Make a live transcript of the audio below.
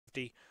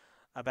$1.50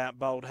 about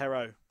Bold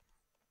Harrow.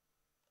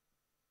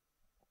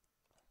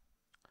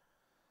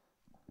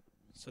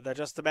 So they're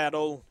just about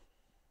all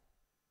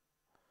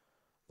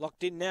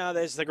locked in now.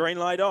 There's the green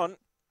light on.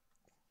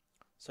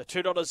 So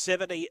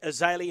 $2.70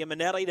 Azalea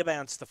Manelli to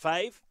bounce the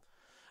fave.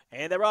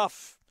 And they're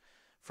off.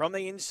 From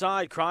the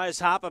inside, Cryers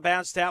Harper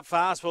bounced out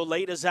fast. Will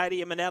lead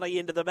Azalea Manelli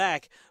into the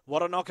back.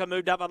 What a Knocker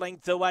moved up a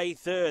length away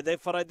third. They're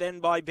followed then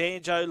by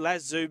Banjo,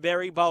 Lazu,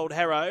 Berry, Bold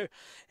Harrow.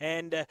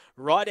 And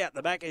right out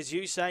the back is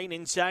Usain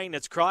Insane.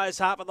 It's Cryers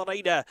Harper the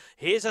leader.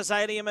 Here's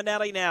Azalea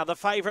Manelli now. The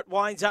favourite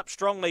winds up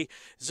strongly.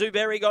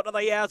 Zuberry got to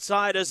the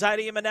outside.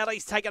 Azalea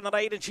Manelli's taken the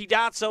lead and she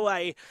darts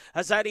away.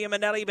 Azalea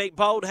Manelli beat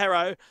Bold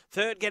Harrow.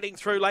 Third getting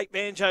through late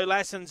Banjo,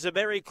 Lassen.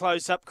 Zuberry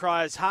close up.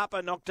 Cryers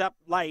Harper knocked up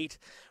late.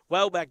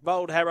 Well back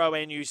Bold Harrow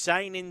and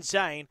Usain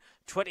Insane,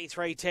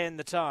 23.10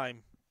 the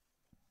time.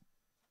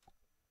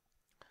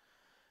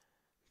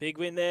 Big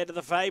win there to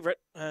the favourite,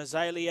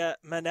 Azalea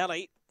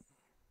Manelli.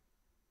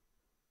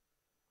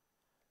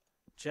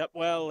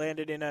 Jupwell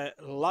landed in a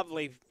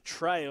lovely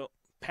trail,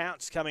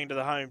 pounce coming to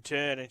the home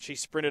turn, and she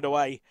sprinted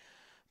away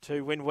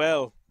to win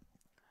well.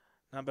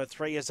 Number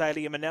 3,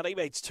 Azalea Manelli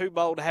beats 2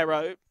 Bold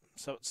Harrow,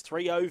 so it's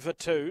 3 over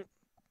 2.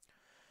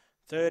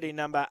 Third in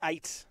number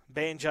 8,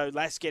 Banjo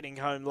Lass getting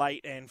home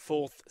late. And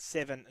fourth,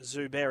 7,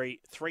 Zuberry.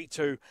 3,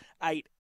 2, 8,